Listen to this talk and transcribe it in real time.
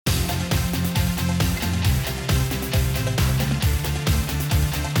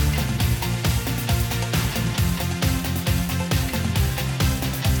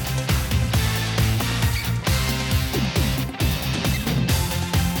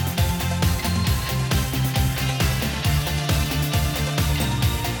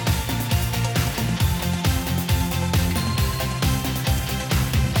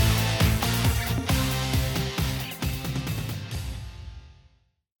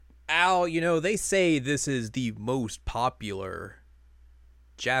Al, they say this is the most popular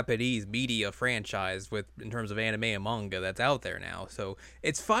Japanese media franchise in terms of anime and manga that's out there now. So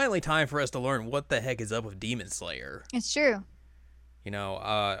it's finally time for us to learn what the heck is up with Demon Slayer. It's true. They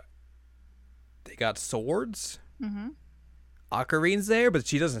got swords. Mm-hmm. Ocarina's there, but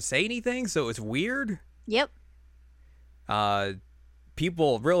she doesn't say anything, so it's weird. Yep.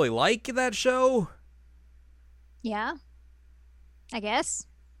 People really like that show. Yeah. I guess.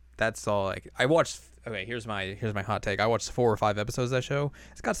 That's all. I watched. Okay, here's my hot take. I watched 4 or 5 episodes of that show.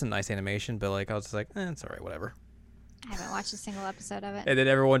 It's got some nice animation, but I was just like, it's all right, whatever. I haven't watched a single episode of it. And then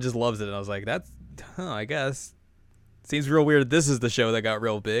everyone just loves it, and I was like, I guess. Seems real weird. This is the show that got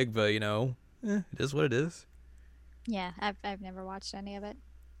real big, but it is what it is. Yeah, I've never watched any of it.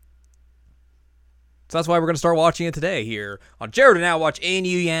 So that's why we're gonna start watching it today here on Jared and Now Watch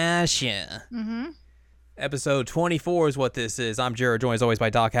Inuyasha. Mm-hmm. Episode 24 is what this is. I'm Jared, joined as always by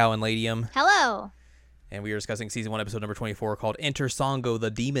Doc Howe and Ladium. Hello. And we are discussing season 1, episode number 24, called Enter Songo the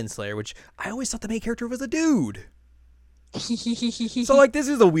Demon Slayer, which I always thought the main character was a dude. So this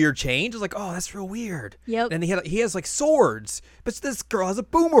is a weird change. I was like, oh, that's real weird. Yep. And he has swords, but this girl has a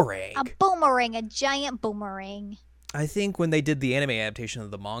boomerang. A giant boomerang. I think when they did the anime adaptation of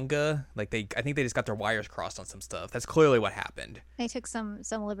the manga, I think they just got their wires crossed on some stuff. That's clearly what happened. They took some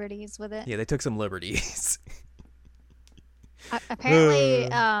liberties with it. Yeah, they took some liberties. Apparently,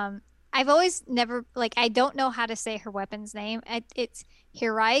 I've always never I don't know how to say her weapon's name. It's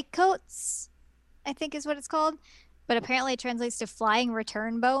Hiraikots, I think is what it's called, but apparently it translates to flying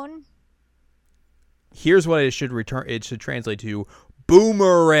return bone. Here's what it should translate to: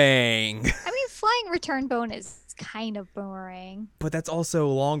 boomerang. I mean, flying return bone is kind of boomerang. But that's also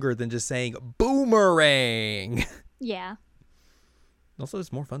longer than just saying boomerang. Yeah. Also,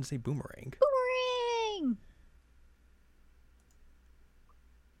 it's more fun to say boomerang. Boomerang!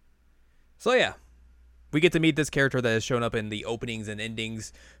 So yeah, we get to meet this character that has shown up in the openings and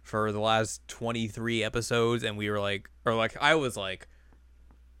endings for the last 23 episodes, and we were I was like,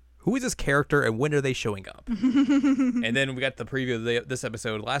 who is this character and when are they showing up? And then we got the preview of this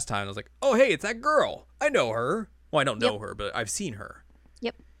episode last time. I was like, oh, hey, it's that girl. I know her. Well, I don't know her, but I've seen her.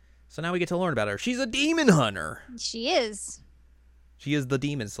 Yep. So now we get to learn about her. She's a demon hunter. She is. She is the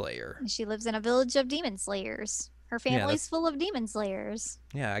demon slayer. She lives in a village of demon slayers. Her family's full of demon slayers.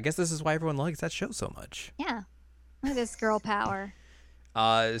 Yeah, I guess this is why everyone likes that show so much. Yeah. Look at this girl power.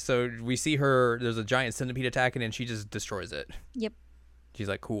 So we see her, there's a giant centipede attacking, and she just destroys it. Yep. She's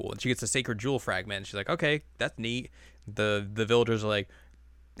like, cool. And she gets a sacred jewel fragment. She's like, okay, that's neat. The villagers are like,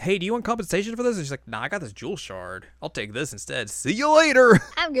 hey, do you want compensation for this? And she's like, nah, I got this jewel shard. I'll take this instead. See you later.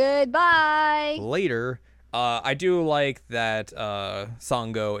 I'm good. Bye. Later. I do like that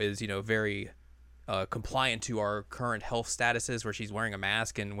Sango is, very compliant to our current health statuses where she's wearing a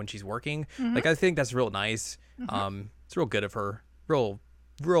mask and when she's working. Mm-hmm. I think that's real nice. Mm-hmm. It's real good of her. Real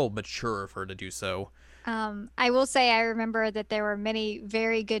mature of her to do so. I will say I remember that there were many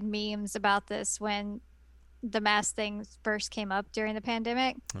very good memes about this when the mask thing first came up during the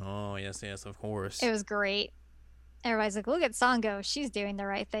pandemic. Oh, yes, of course. It was great. Everybody's like, look at Sango. She's doing the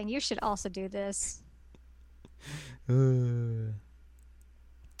right thing. You should also do this.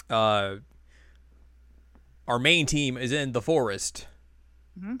 Our main team is in the forest.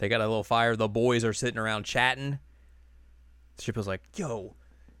 Mm-hmm. They got a little fire. The boys are sitting around chatting. Shippo's like, yo,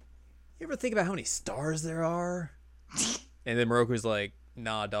 you ever think about how many stars there are? And then Moroku's like,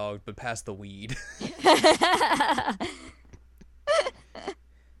 nah, dog, but pass the weed.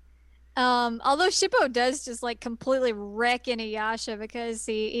 Although Shippo does just completely wreck Inuyasha because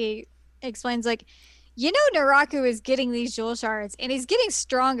he explains Naraku is getting these jewel shards and he's getting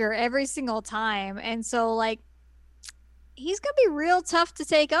stronger every single time, and so he's gonna be real tough to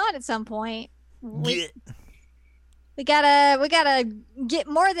take on at some point. We gotta get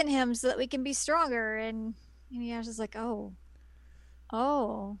more than him so that we can be stronger. And Inuyasha's like, oh.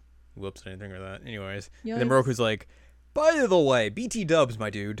 Whoops, I didn't think of that. Anyways, Yikes. And then Moroku's like, by the way, BT dubs, my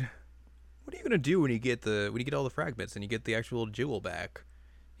dude. What are you gonna do when you get all the fragments and you get the actual jewel back?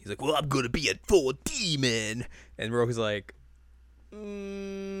 He's like, well, I'm gonna be a full demon. And Moroku's like, you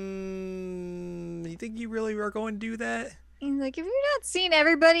think you really are going to do that? He's like, have you not seen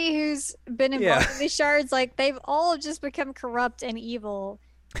everybody who's been involved in these shards? They've all just become corrupt and evil.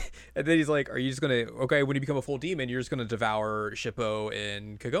 And then he's like, are you just gonna, okay, when you become a full demon, you're just gonna devour Shippo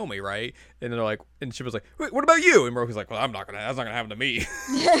and Kagome, right? And they're like, and Shippo's like, wait, what about you? And Moroku's like, well, that's not gonna happen to me.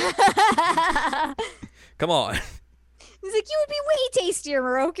 Come on. He's like, you would be way tastier,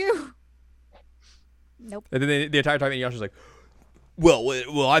 Moroku. Nope. And then the entire time, Inuyasha's like, well,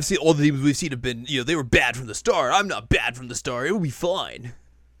 I've seen all the demons we've seen have been, they were bad from the start. I'm not bad from the start. It will be fine.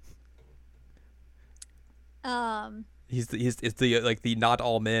 It's the like the not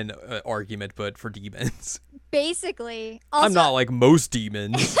all men argument, but for demons. Basically, I'm also, not like most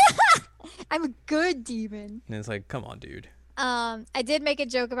demons. I'm a good demon. And it's like, come on, dude. I did make a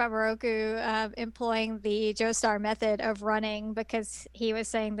joke about Moroku employing the Joestar method of running because he was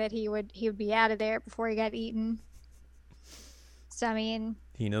saying that he would be out of there before he got eaten. So I mean,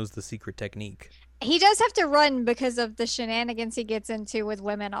 He knows the secret technique. he does have to run because of the shenanigans he gets into with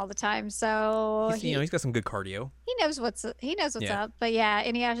women all the time. So He's got some good cardio. he knows what's Yeah. up. But yeah,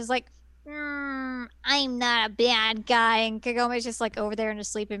 Inuyasha's like, I'm not a bad guy, and Kagome's just like over there in a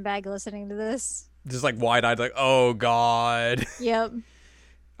sleeping bag listening to this. Just like wide-eyed, like, oh god. Yep.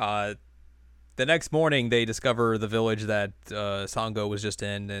 The next morning, they discover the village that Sango was just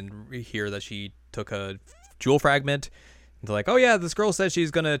in, and hear that she took a jewel fragment. And they're like, oh yeah, this girl says she's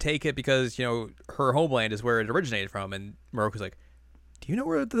gonna take it because her homeland is where it originated from. And Moroku's like, do you know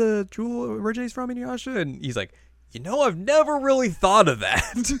where the jewel originates from, Inuyasha? And he's like, I've never really thought of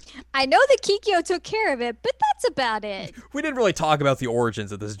that. I know that Kikyo took care of it, but that's about it. We didn't really talk about the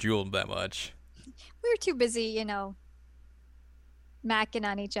origins of this jewel that much. We were too busy, macking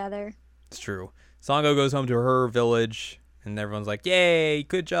on each other. It's true. Sango goes home to her village, and everyone's like, yay,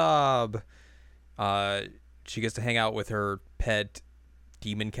 good job. She gets to hang out with her pet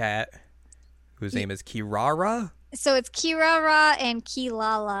demon cat, whose name is Kirara. So it's Kirara and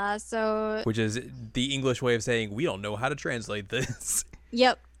Kilala. So Which is the English way of saying we don't know how to translate this.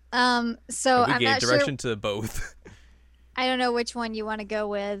 yep. So We I'm gave not direction sure. to both. I don't know which one you want to go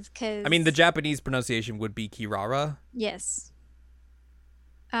with, because I mean, the Japanese pronunciation would be Kirara, yes.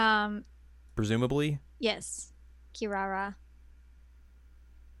 presumably. Yes, Kirara.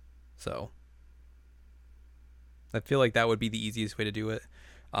 So I feel like that would be the easiest way to do it.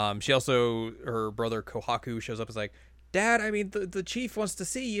 She also, her brother Kohaku shows up and is like, Dad, I mean, the chief wants to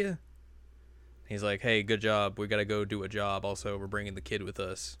see you. He's like, hey, good job. We got to go do a job. Also, we're bringing the kid with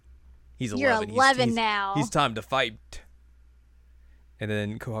us. He's 11. You're 11 now. He's time to fight. And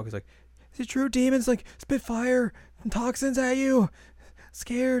then Kohaku's like, is it true demons like spit fire and toxins at you?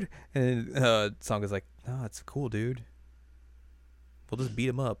 Scared. And Sanga's like, no, it's cool, dude. We'll just beat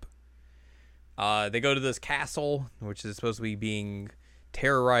him up. They go to this castle, which is supposed to be being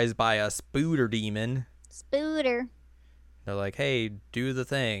terrorized by a spooter demon. Spooter. They're like, hey, do the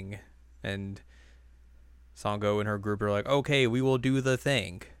thing. And Sango and her group are like, okay, we will do the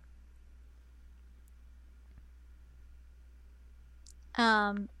thing.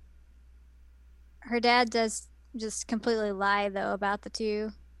 Her dad does just completely lie though about the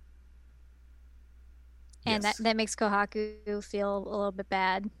two. And Yes. that makes Kohaku feel a little bit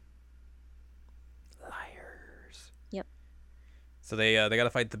bad. Liars. Yep. So they got to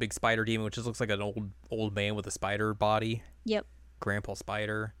fight the big spider demon, which just looks like an old man with a spider body. Yep. Grandpa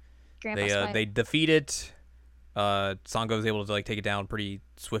Spider. Grandpa They Spider. defeat it. Sango is able to like take it down pretty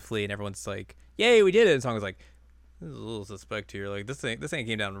swiftly, and everyone's like, "Yay, we did it!" And Sango's like, "There's a little suspect here. Like this thing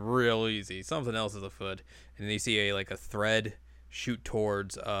came down real easy. Something else is afoot." And then you see a thread shoot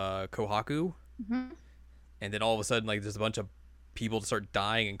towards Kohaku, and then all of a sudden like there's a bunch of people start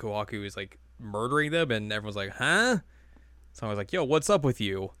dying, and Kohaku is like murdering them, and everyone's like, "Huh?" Sango's like, "Yo, what's up with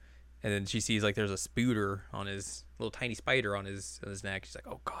you?" And then she sees like there's a spooter on his little tiny spider on his neck. She's like,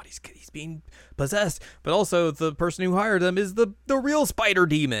 "Oh God, he's being possessed." But also the person who hired him is the real spider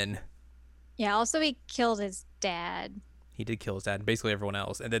demon. Yeah, also he killed his dad. He did kill his dad and basically everyone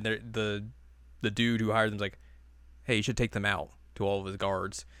else. And then the dude who hired them's like, "Hey, you should take them out," to all of his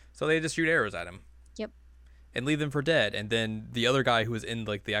guards. So they just shoot arrows at him. Yep. And leave them for dead. And then the other guy who was in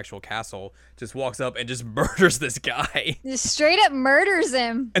like the actual castle just walks up and just murders this guy. Just straight up murders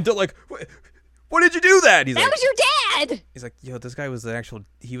him. And they're like, "What did you do that?" He's That like, was your dad. He's like, "Yo, this guy was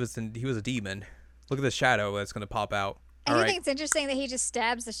he was a demon. Look at the shadow that's gonna pop out." I All do right. think it's interesting that he just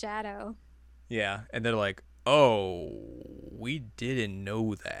stabs the shadow. Yeah, and they're like, "Oh, we didn't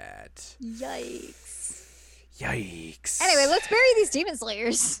know that." Yikes. Yikes. Anyway, let's bury these demon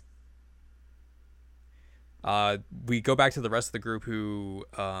slayers. We go back to the rest of the group who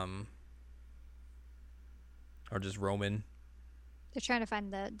are just roaming. They're trying to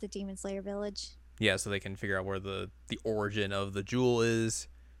find the demon slayer village. Yeah, so they can figure out where the origin of the jewel is,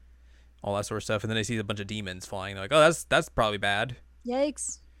 all that sort of stuff. And then they see a bunch of demons flying. They're like, "Oh, that's probably bad."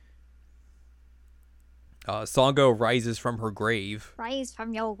 Yikes. Sango rises from her grave Rise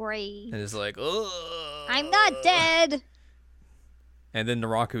from your grave. and is like, "Ugh." I'm not dead. And then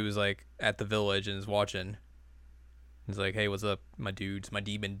Naraku is like at the village and is watching. He's like, "Hey, what's up, my dudes, my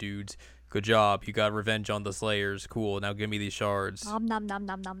demon dudes? Good job. You got revenge on the Slayers. Cool. Now give me these shards." Nom nom nom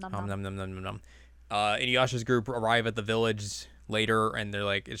nom nom nom Nom nom. nom nom nom nom nom. Inuyasha's group arrive at the village later, and they're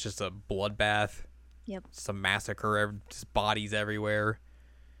like, it's just a bloodbath.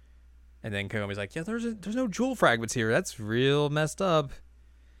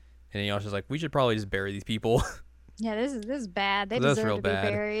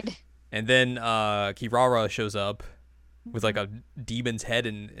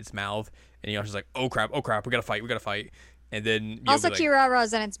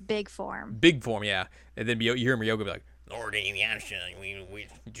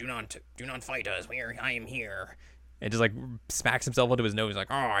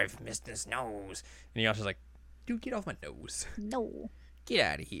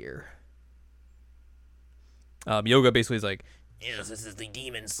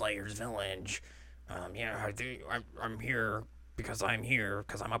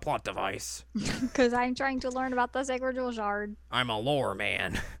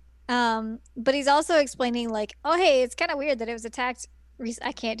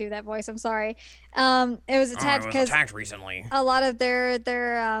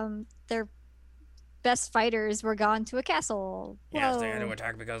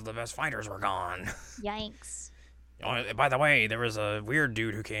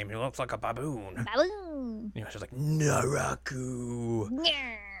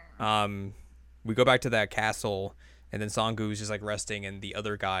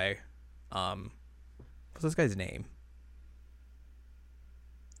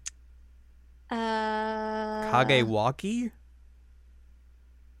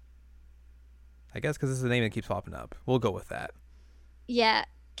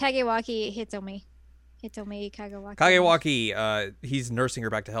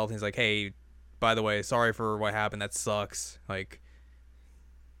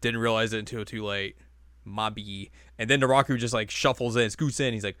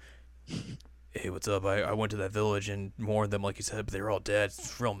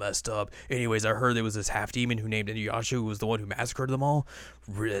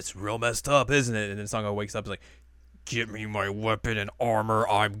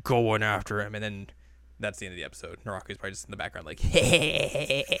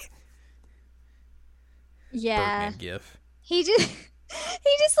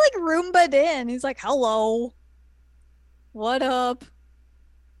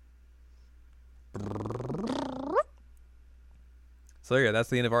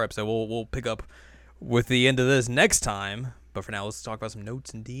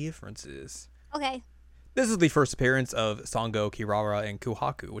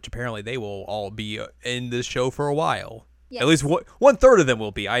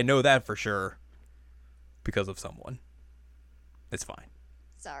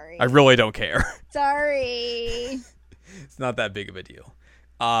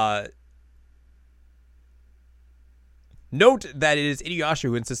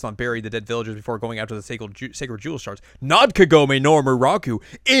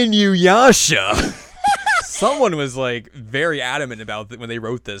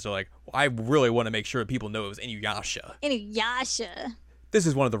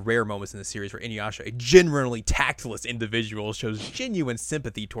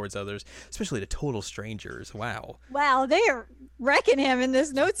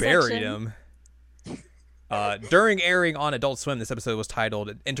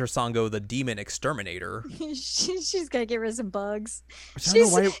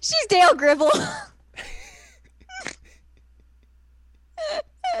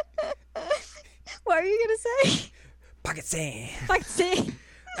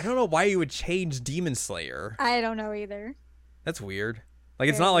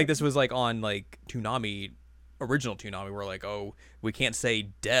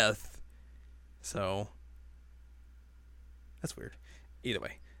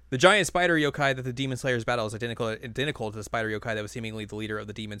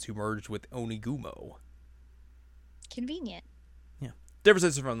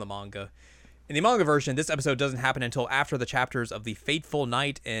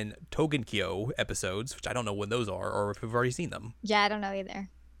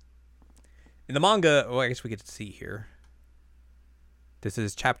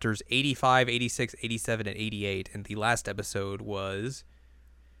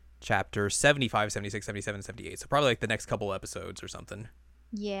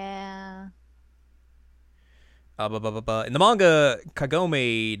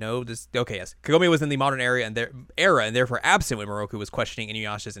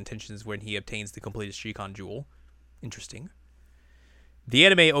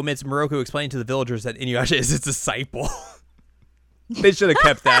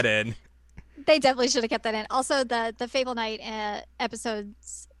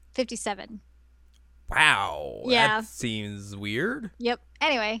 Wow. Yeah. That seems weird. Yep.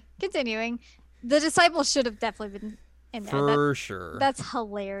 Anyway, continuing. The disciples should have definitely been in there. For sure. That's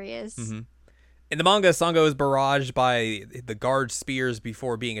hilarious. Mm-hmm. In the manga, Sango is barraged by the guard spears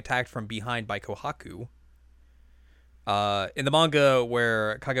before being attacked from behind by Kohaku. In the manga,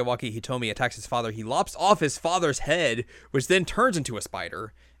 where Kagewaki Hitomi attacks his father, he lops off his father's head, which then turns into a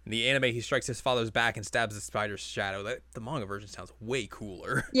spider. In the anime, he strikes his father's back and stabs the spider's shadow. The manga version sounds way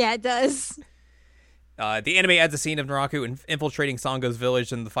cooler. Yeah, it does. The anime adds a scene of Naraku infiltrating Sango's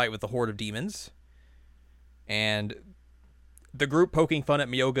village in the fight with the horde of demons. And the group poking fun at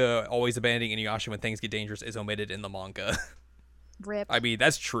Miyoga always abandoning Inuyasha when things get dangerous is omitted in the manga. Rip. I mean,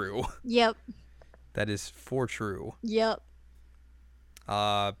 that's true. Yep. That is for true. Yep.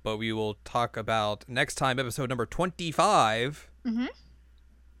 But we will talk about next time, episode number 25. Mm-hmm.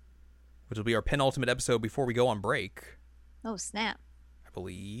 Which will be our penultimate episode before we go on break. Oh, snap. I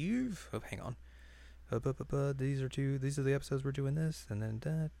believe. Oh, hang on. These are the episodes we're doing this, and then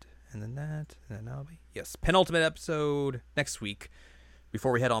that, and then that, and then that'll be. Yes, penultimate episode next week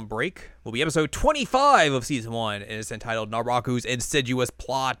before we head on break will be episode 25 of season 1, and it's entitled Naraku's Insidious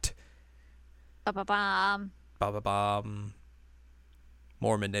Plot. Ba-ba-bam. Ba-ba-bam.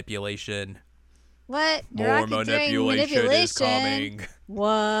 More manipulation. What? More Naraku doing manipulation is coming.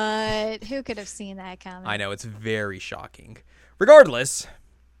 What? Who could have seen that coming? I know, it's very shocking. Regardless,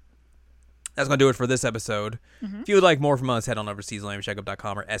 that's going to do it for this episode. Mm-hmm. If you would like more from us, head on over to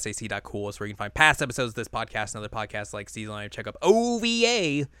seasonlanguagecheckup.com or sac.cool. It's where you can find past episodes of this podcast and other podcasts like Season Language Checkup OVA.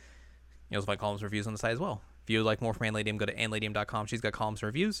 You also find columns and reviews on the site as well. If you would like more from Anladium, go to anladium.com. She's got columns and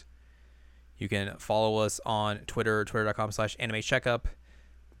reviews. You can follow us on Twitter, twitter.com/animecheckup.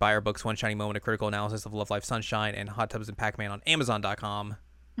 Buy our books, One Shining Moment, A Critical Analysis of Love, Life, Sunshine, and Hot Tubs and Pac-Man on Amazon.com.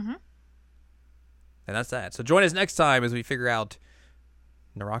 Mm-hmm. And that's that. So join us next time as we figure out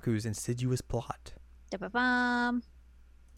Naraku's insidious plot. Ba-ba-bam.